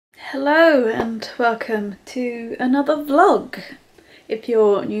Hello and welcome to another vlog. If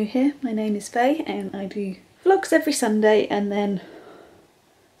you're new here, my name is Faye and I do vlogs every Sunday and then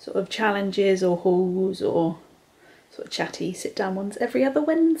sort of challenges or hauls or sort of chatty sit down ones every other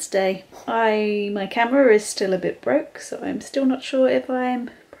Wednesday. My camera is still a bit broke, so I'm still not sure if I'm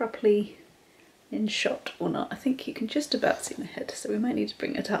properly in shot or not. I think you can just about see my head, so we might need to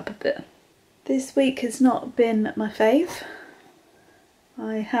bring it up a bit. This week has not been my fave.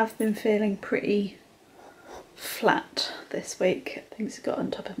 I have been feeling pretty flat this week. Things have got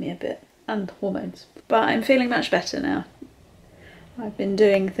on top of me a bit, and hormones. But I'm feeling much better now. I've been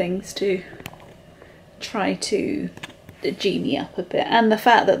doing things to try to G me up a bit, and the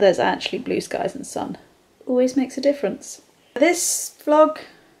fact that there's actually blue skies and sun always makes a difference. This vlog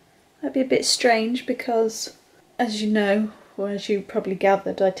might be a bit strange because, as you know, or as you probably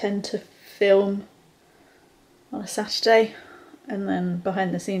gathered, I tend to film on a Saturday and then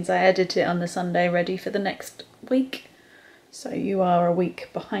behind the scenes I edit it on the Sunday ready for the next week. So you are a week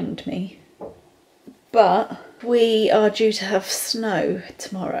behind me. But we are due to have snow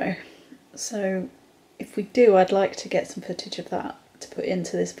tomorrow. So if we do, I'd like to get some footage of that to put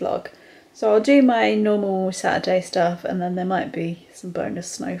into this vlog. So I'll do my normal Saturday stuff and then there might be some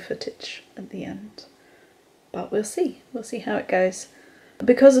bonus snow footage at the end. But we'll see. We'll see how it goes.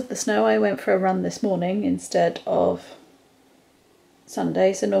 Because of the snow, I went for a run this morning instead of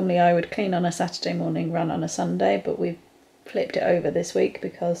Sunday. So normally I would clean on a Saturday morning, run on a Sunday, but we've flipped it over this week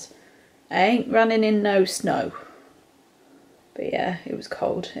because I ain't running in no snow. But yeah, it was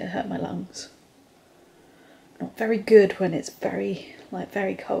cold. It hurt my lungs. Not very good when it's very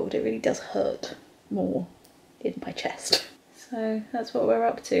cold. It really does hurt more in my chest. So that's what we're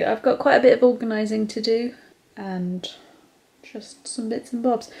up to. I've got quite a bit of organising to do and just some bits and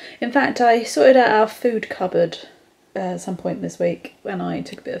bobs. In fact, I sorted out our food cupboard at some point this week when I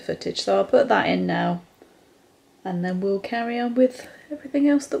took a bit of footage, so I'll put that in now and then we'll carry on with everything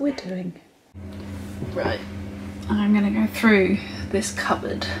else that we're doing. Right, I'm going to go through this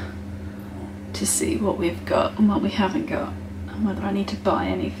cupboard to see what we've got and what we haven't got and whether I need to buy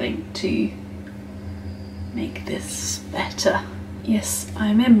anything to make this better. Yes,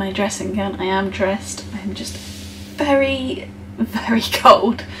 I'm in my dressing gown, I am dressed, I'm just very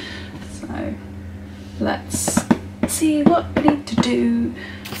cold, so let's see what we need to do.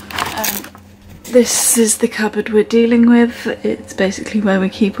 This is the cupboard we're dealing with. It's basically where we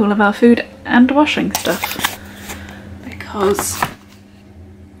keep all of our food and washing stuff because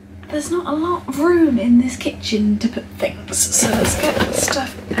there's not a lot of room in this kitchen to put things, so let's get that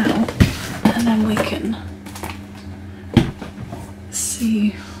stuff out and then we can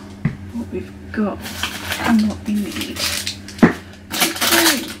see what we've got and what we need.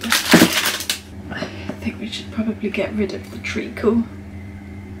 I think we should probably get rid of the treacle.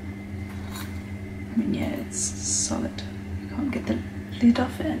 I mean, yeah, it's solid. You can't get the lid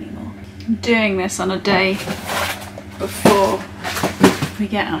off it anymore. I'm doing this on a day before we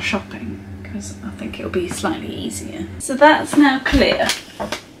get our shopping because I think it'll be slightly easier. So that's now clear.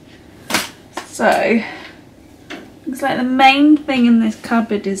 So looks like the main thing in this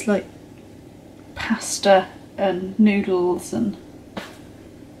cupboard is like pasta and noodles and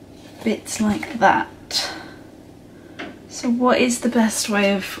bits like that. So what is the best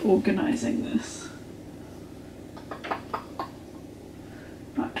way of organising this?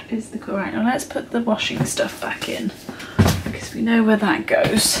 What is the correct? Now let's put the washing stuff back in because we know where that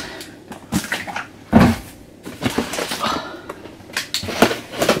goes.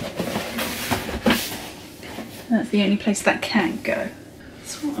 That's the only place that can go.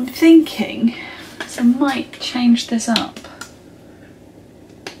 So what I'm thinking is I might change this up.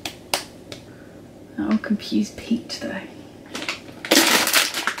 That will confuse Pete though.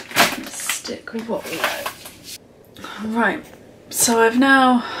 Let's stick with what we know. Right, so I've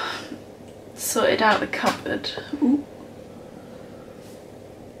now sorted out the cupboard. Ooh.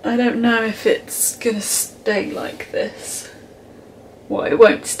 I don't know if it's gonna stay like this. Well, it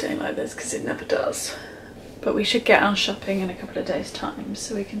won't stay like this because it never does. But we should get our shopping in a couple of days' time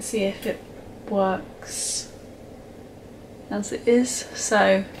so we can see if it works as it is.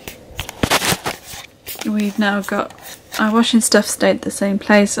 So we've now got our washing stuff stayed the same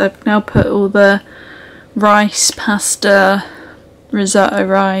place. I've now put all the rice, pasta, risotto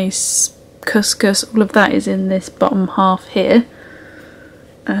rice, couscous, all of that is in this bottom half here.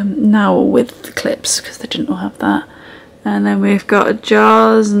 Now with the clips because they didn't all have that. And then we've got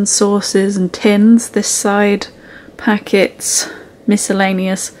jars and sauces and tins this side, packets,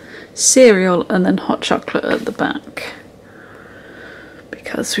 miscellaneous, cereal and then hot chocolate at the back.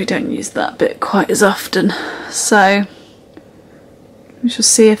 Because we don't use that bit quite as often. So We shall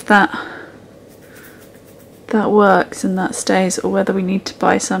see if that works and that stays, or whether we need to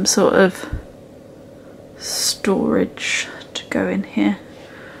buy some sort of storage to go in here.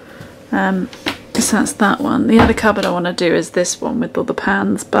 Because that's that one. The other cupboard I want to do is this one with all the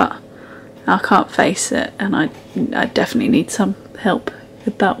pans, but I can't face it, and I definitely need some help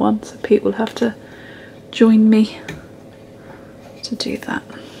with that one, so Pete will have to join me to do that.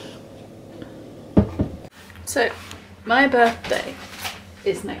 So my birthday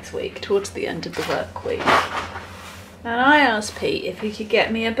is next week, towards the end of the work week, and I asked Pete if he could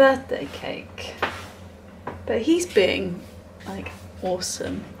get me a birthday cake, but he's being like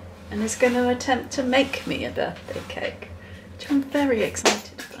awesome and is going to attempt to make me a birthday cake, which I'm very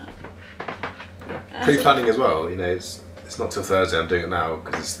excited about. Pre-planning as well, you know, it's not till Thursday. I'm doing it now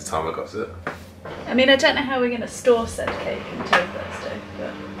because it's the time I got to it. I mean, I don't know how we're going to store said cake until Thursday,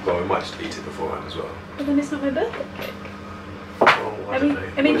 but... Well, we might just eat it beforehand as well. But then it's not my birthday cake. Well, I don't know.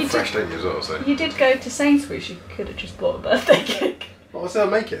 I mean, you fresh, don't you, as well, so... You did go to Sainsbury's, you could have just bought a birthday cake. Well,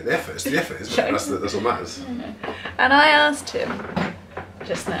 I'll make it. The effort, it's the effort, isn't it? That's what matters. I know. And I asked him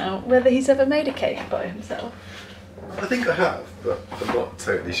just now whether he's ever made a cake by himself. I think I have, but I'm not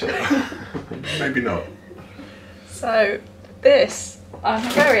totally sure. Maybe not. So, this I'm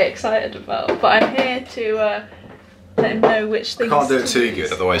very excited about, but I'm here to let him know which things. I can't do it too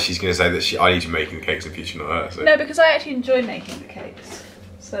good, otherwise she's going to say that I need you making the cakes in future, not her. So. No, because I actually enjoy making the cakes,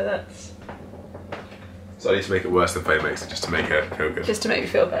 so that's. So I need to make it worse than Faye makes it, just to make her feel good. Just to make me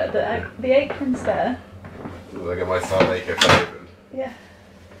feel better. The apron's there. Will I get my Nando apron? Yeah.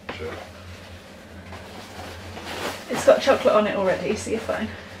 Sure. It's got chocolate on it already, so you're fine.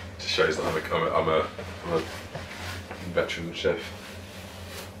 Just shows that I'm a veteran chef.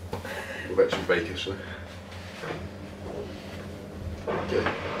 A veteran baker, shall I? Okay.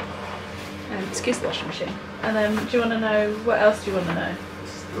 Excuse the washing machine. And then, do you want to know, what else do you want to know?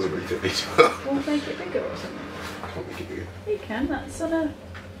 This doesn't really fit me too well. We'll make it bigger or something. I can't make it bigger. You can, that's on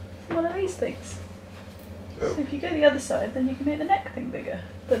one of these things. Oh. So if you go the other side, then you can make the neck thing bigger.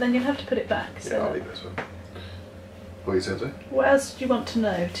 But then you'll have to put it back. So yeah, I'll leave this one. What are you saying, Zoe? What else do you want to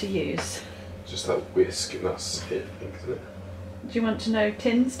know to use? Just that whisk, and that's it, I think, isn't it? Do you want to know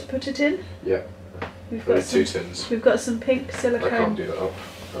tins to put it in? Yeah. We've got two tins. We've got some pink silicone. I can't do that up.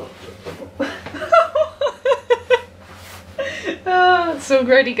 Oh, it's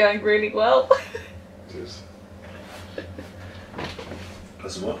already going really well. It is.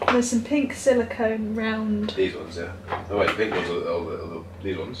 That's what? There's some pink silicone round. These ones, yeah. Oh wait, the pink ones are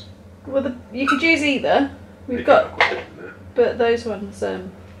these ones. Well, you could use either. We've got, but those ones.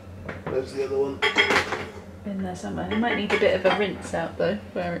 There's the other one. In there somewhere. You might need a bit of a rinse out though,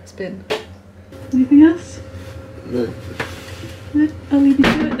 where it's been. Anything else? No. No? I'll leave you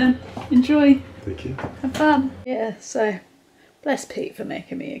to it then. Enjoy. Thank you. Have fun. Yeah, so bless Pete for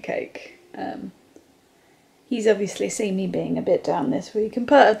making me a cake. He's obviously seen me being a bit down this week, and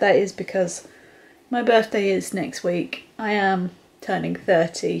part of that is because my birthday is next week. I am turning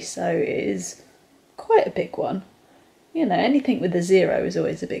 30, so it is quite a big one. You know, anything with a 0 is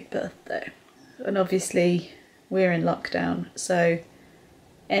always a big birthday. And obviously we're in lockdown, so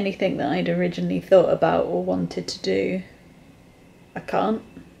anything that I'd originally thought about or wanted to do, I can't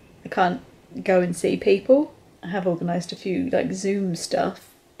go and see people. I have organised a few like Zoom stuff,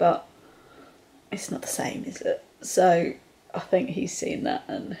 but it's not the same, is it? So I think he's seen that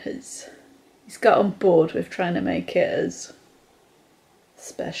and he's got on board with trying to make it as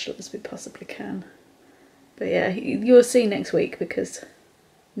special as we possibly can. But yeah, you'll see next week, because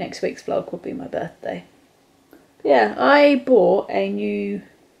next week's vlog will be my birthday. But yeah, I bought a new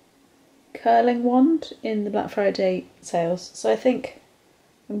curling wand in the Black Friday sales, so I think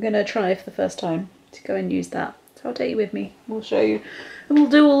I'm going to try for the first time to go and use that. So I'll take you with me, we'll show you, and we'll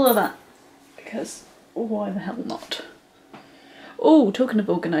do all of that, because why the hell not? Oh, talking of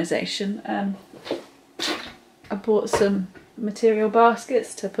organisation, I bought some material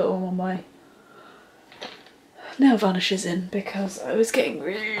baskets to put all my nail varnishes in, because I was getting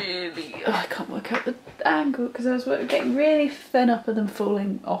really, I can't work out the angle, because I was getting really fed up of them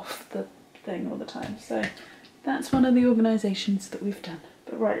falling off the thing all the time. So that's one of the organisations that we've done.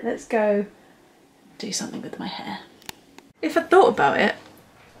 But right, let's go do something with my hair. If I thought about it,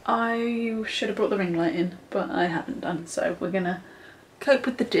 I should have brought the ring light in, but I haven't done, so we're gonna cope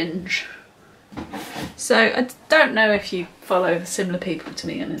with the dinge. So I don't know if you follow similar people to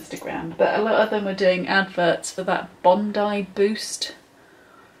me on Instagram, but a lot of them were doing adverts for that Bondi Boost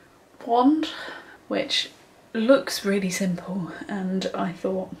wand, which looks really simple, and I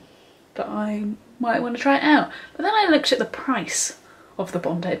thought that I might want to try it out. But then I looked at the price of the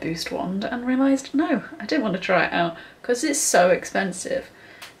Bondi Boost wand and realised no, I didn't want to try it out because it's so expensive.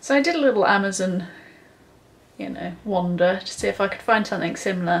 So I did a little Amazon, you know, wander to see if I could find something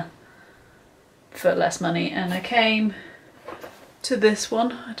similar for less money, and I came to this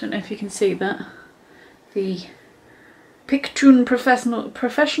one. I don't know if you can see that. The Pictoon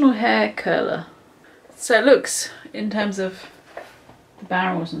professional hair curler. So it looks, in terms of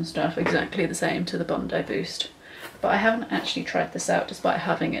barrels and stuff, exactly the same to the Bondi Boost. But I haven't actually tried this out despite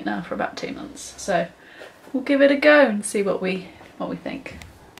having it now for about 2 months. So we'll give it a go and see what we think.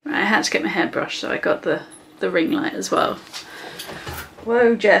 Right, I had to get my hair brushed, so I got the ring light as well.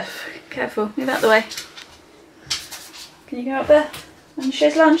 Whoa, Jeff, careful, move out the way. Can you go up there on the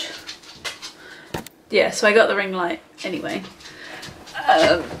chaise lounge? Yeah, so I got the ring light anyway.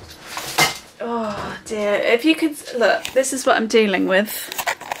 Oh dear, if you could look, this is what I'm dealing with,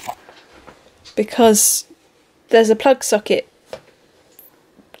 because there's a plug socket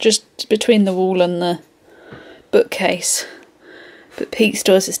just between the wall and the bookcase, but Pete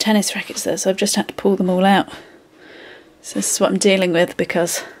stores his tennis rackets there, so I've just had to pull them all out. So this is what I'm dealing with,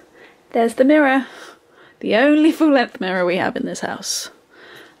 because there's the mirror, the only full-length mirror we have in this house.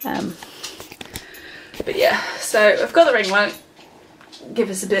 But yeah, so I've got the ring light, give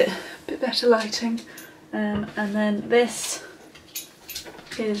us a bit better lighting, and then this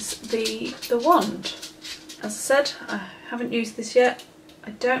is the wand. As I said, I haven't used this yet. I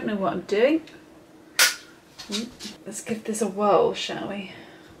don't know what I'm doing. Let's give this a whirl, shall we?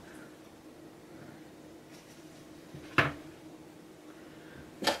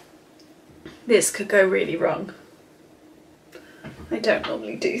 This could go really wrong. I don't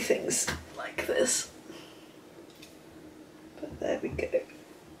normally do things like this, but there we go.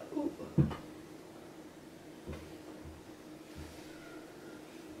 Ooh.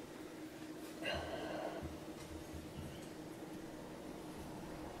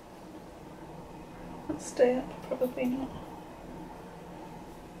 I'll stay up, probably not.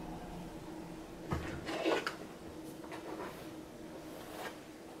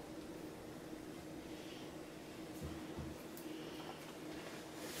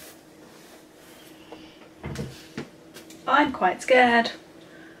 I'm quite scared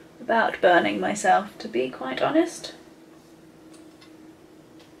about burning myself, to be quite honest.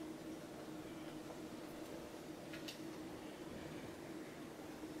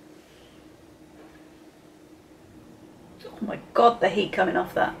 Oh my god, the heat coming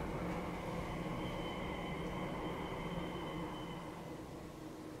off that.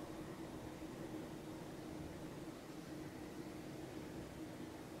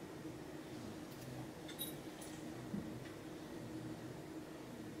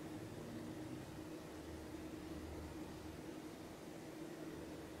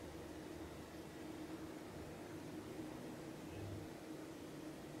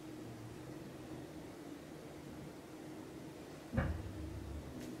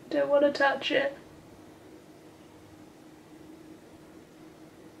 Don't want to touch it.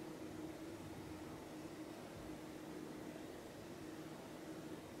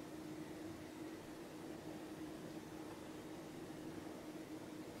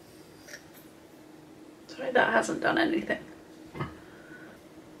 Sorry, that hasn't done anything. I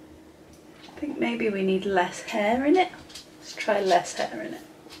think maybe we need less hair in it. Let's try less hair in it.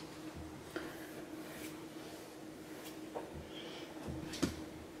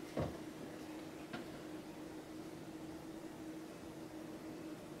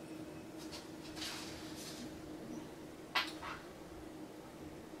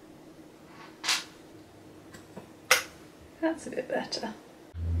 That's a bit better.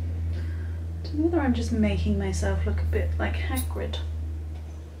 I don't know whether I'm just making myself look a bit like Hagrid.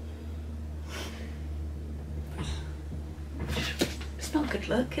 It's not a good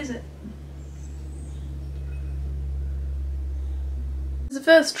look, is it? It was the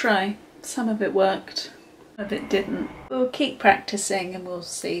first try. Some of it worked, some of it didn't. We'll keep practicing and we'll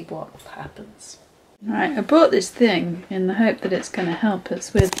see what happens. Right, I bought this thing in the hope that it's going to help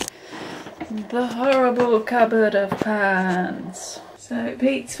us with the horrible cupboard of pans. So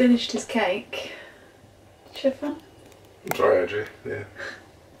Pete's finished his cake. Did you have fun? I'm sorry, AJ. Yeah.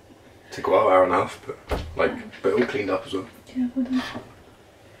 Took a while, hour and a half, but all cleaned up as well. Yeah, well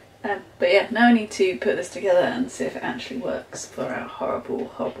done. But yeah, now I need to put this together and see if it actually works for our horrible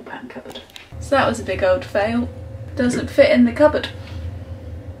pan cupboard. So that was a big old fail. Doesn't fit in the cupboard.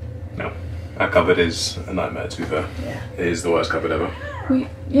 No. Our cupboard is a nightmare, to be fair. Yeah. It is the worst cupboard ever.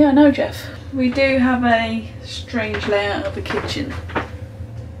 Yeah, no, Jeff. We do have a strange layout of a kitchen.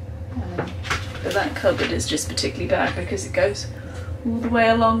 But that cupboard is just particularly bad because it goes all the way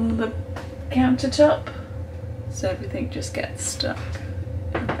along the countertop. So everything just gets stuck.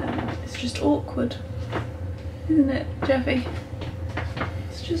 just awkward, isn't it, Jeffy?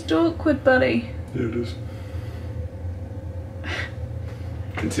 It's just awkward, buddy. Yeah, it is.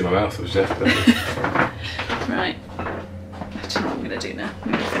 Didn't see my mouth, it was Jeff. Right. I don't know what I'm going to do now.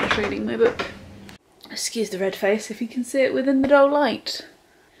 I'm going to finish reading my book. Excuse the red face if you can see it within the dull light.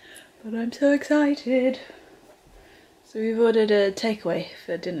 But I'm so excited. So we've ordered a takeaway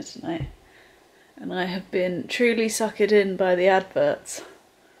for dinner tonight. And I have been truly suckered in by the adverts.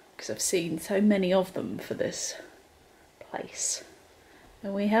 Because I've seen so many of them for this place.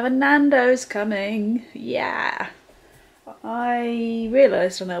 And we have a Nando's coming. Yeah. I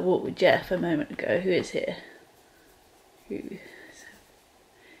realised when I walked with Jeff a moment ago, who is here,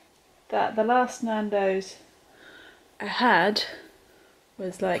 that the last Nando's I had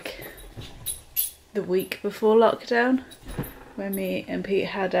was like the week before lockdown, when me and Pete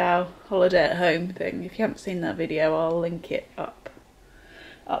had our holiday at home thing. If you haven't seen that video, I'll link it up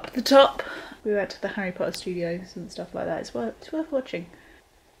the top. We went to the Harry Potter studios and stuff like that. It's worth watching.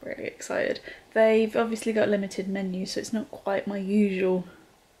 Really excited. They've obviously got limited menus, so it's not quite my usual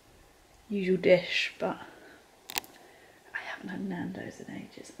dish, but I haven't had Nando's in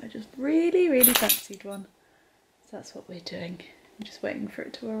ages. I just really fancied one. So that's what we're doing. I'm just waiting for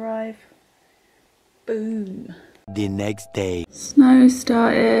it to arrive. Boom. The next day. Snow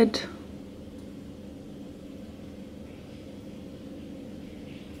started.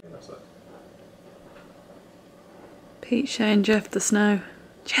 Pete showing Jeff the snow.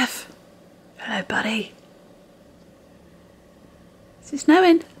 Jeff! Hello, buddy. Is it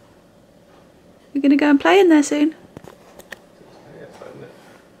snowing? We're gonna go and play in there soon.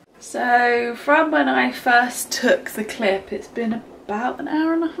 So, from when I first took the clip, it's been about an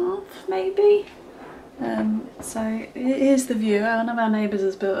hour and a half, maybe. So here's the view. One of our neighbours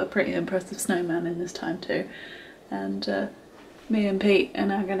has built a pretty impressive snowman in this time too. And me and Pete are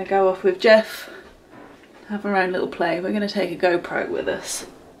now gonna go off with Jeff, have our own little play. We're going to take a GoPro with us,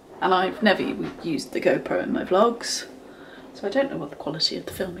 and I've never used the GoPro in my vlogs, so I don't know what the quality of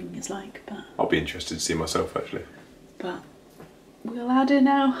the filming is like, but I'll be interested to see myself actually. But we'll add in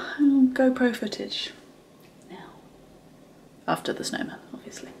our GoPro footage now, after the snowman,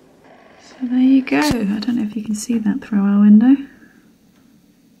 obviously. So there you go. I don't know if you can see that through our window,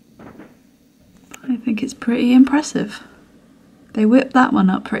 but I think it's pretty impressive. They whipped that one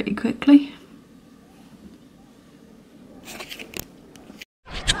up pretty quickly.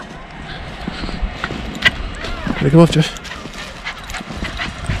 Take him off, Jeff.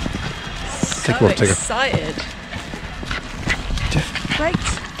 Take him off, take him. Excited. Jeff. Wait.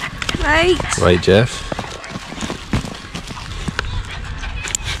 Wait, Jeff.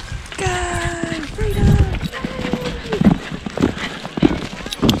 Go! Freedom!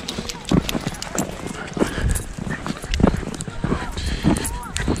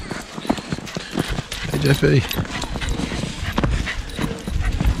 Hey, Jeffy.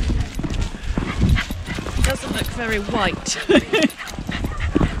 Doesn't look very white.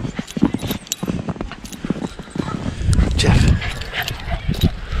 Jeff.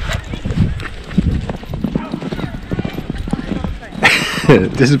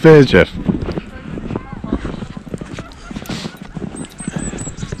 Disappears, Jeff. I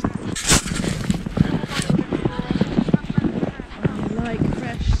like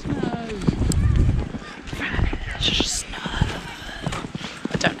fresh snow. Fresh snow.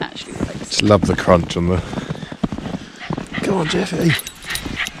 I don't actually like snow. Just love the crunch on the... Come on, Jeffy.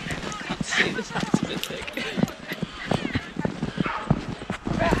 Can't see this hat's a bit thick.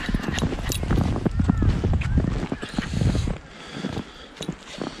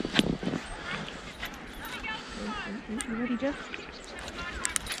 You ready, Jeff?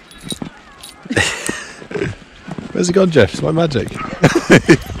 Where's it gone, Jeff? It's my magic.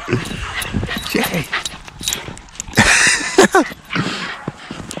 Jeffy.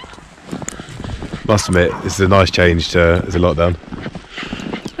 Must admit, this is a nice change to the lockdown.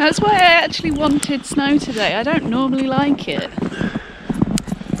 That's why I actually wanted snow today. I don't normally like it.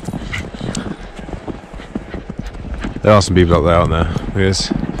 There are some people up there, aren't there?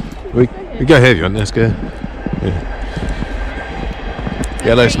 Yes. We go here if you want, let's go. Yeah.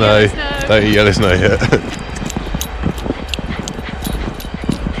 Yellow snow. Don't eat yellow snow yet.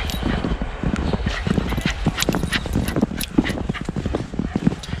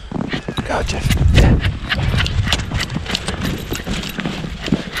 Go, Jeff. Yeah.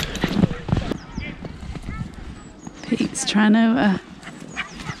 Pete's trying to...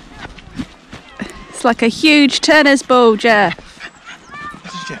 It's like a huge tennis ball, Jeff.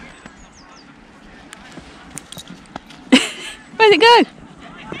 This is Jeff. Where'd it go?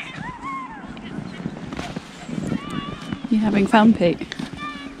 You having fun, Pete?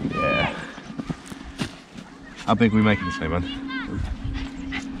 Yeah. How big are we making this snowman?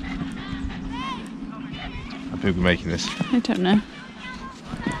 How big are we making this? I don't know.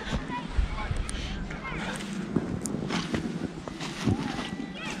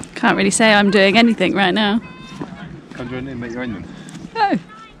 Can't really say I'm doing anything right now. Come join in and make your own then. Oh,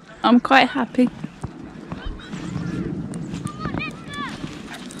 I'm quite happy.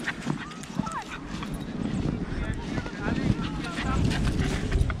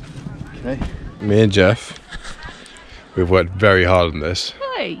 Okay. Me and Jeff, we've worked very hard on this.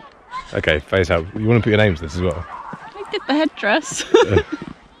 Hey, Okay, Faye's help. You want to put your name to this as well? I did the headdress.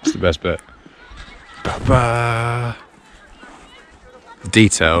 It's the best bit. Ba-ba. The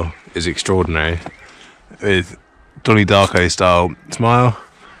detail is extraordinary, with Donnie Darko style smile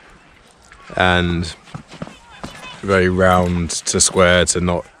and very round to square to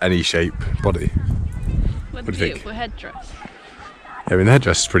not any shape body. What do you think? beautiful headdress. I mean, the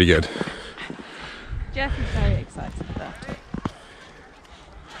headdress is pretty good. Jeff is very excited about it.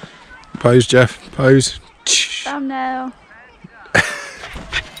 Pose, Jeff, pose. Thumbnail.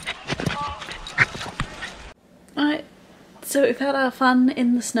 Right, so we've had our fun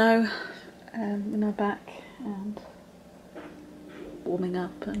in the snow, in our back and warming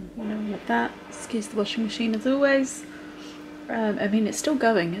up and like that. Excuse the washing machine as always. I mean, it's still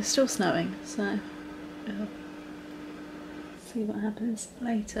going, it's still snowing, so we'll see what happens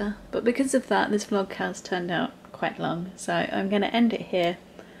later. But because of that, this vlog has turned out quite long, so I'm going to end it here.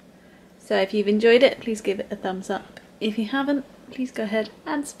 So if you've enjoyed it, please give it a thumbs up. If you haven't, please go ahead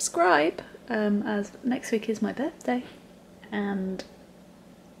and subscribe, as next week is my birthday. And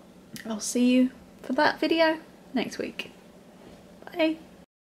I'll see you for that video next week. Bye.